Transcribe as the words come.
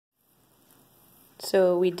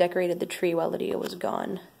So we decorated the tree while Lydia was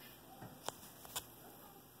gone.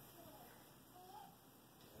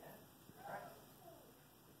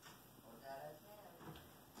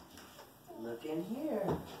 Look in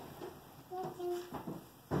here.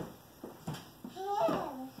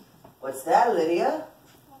 What's that, Lydia?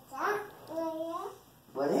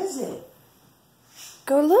 What is it?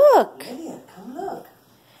 Go look. Lydia, come look.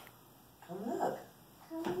 Come look.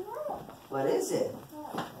 What is it?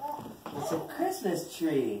 It's a Christmas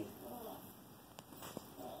tree.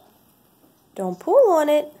 Don't pull on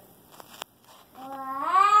it.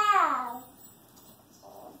 Wow!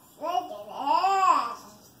 Look at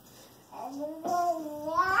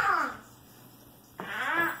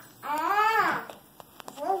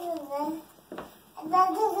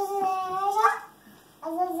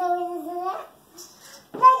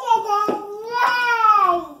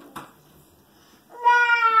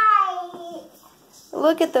it!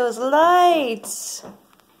 Look at those lights.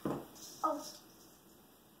 Oh.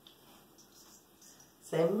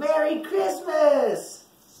 Say Merry Christmas!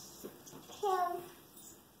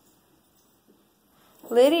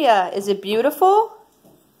 Lydia, is it beautiful?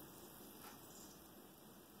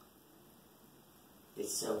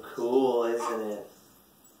 It's so cool, isn't it?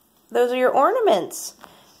 Those are your ornaments.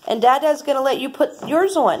 And Dada's going to let you put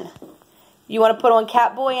yours on. You want to put on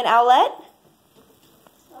Catboy and Owlette?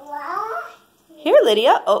 What? Here,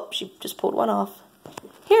 Lydia. Oh, she just pulled one off.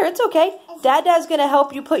 Here, it's okay. Dada's going to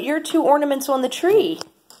help you put your 2 ornaments on the tree.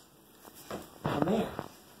 Come here.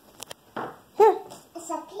 Here. It's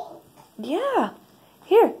a pink. Yeah.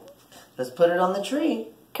 Here. Let's put it on the tree.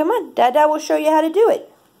 Come on. Dada will show you how to do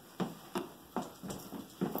it.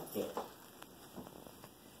 Here.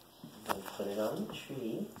 And put it on the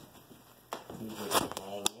tree. You just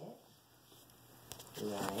hang it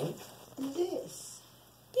like this.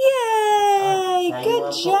 Yay! Now you Good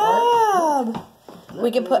wanna put job. Look,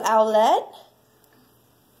 We can put look. Owlette.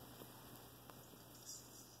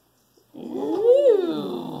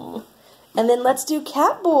 Ooh. And then let's do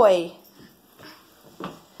Catboy.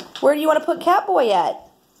 Where do you want to put Catboy at?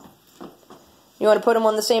 You want to put him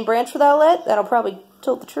on the same branch with Owlette? That'll probably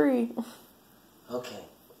tilt the tree. Okay.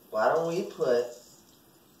 Why don't we put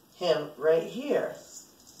him right here?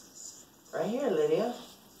 Right here, Lydia.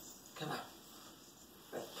 Come on.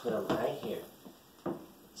 Let's put him right here.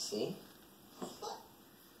 See?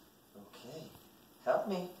 Okay. Help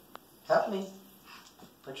me. Help me.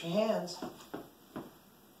 Put your hands.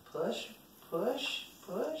 Push, push,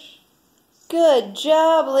 push. Good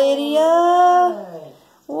job, Lydia. Right.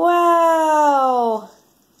 Wow.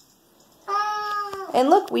 And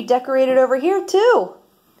look, we decorated over here too.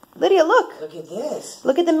 Lydia, look. Look at this.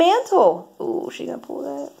 Look at the mantle. Ooh, she gonna pull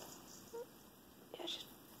that? Yeah, she's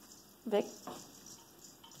big.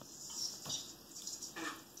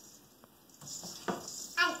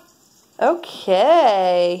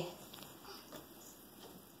 Okay.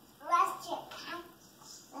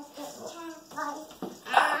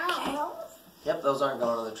 Yep, those aren't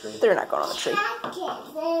going on the tree. They're not going on the tree.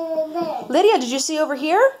 Lydia, did you see over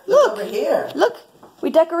here? Look over here. Look.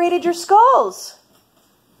 We decorated your skulls.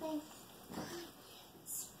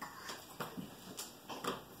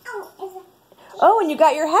 Oh, and you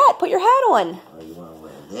got your hat. Put your hat on. Or you want to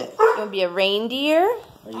wear this? You want to be a reindeer?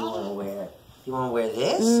 Or you want to wear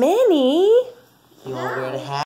this? Minnie. You want to wear the hat?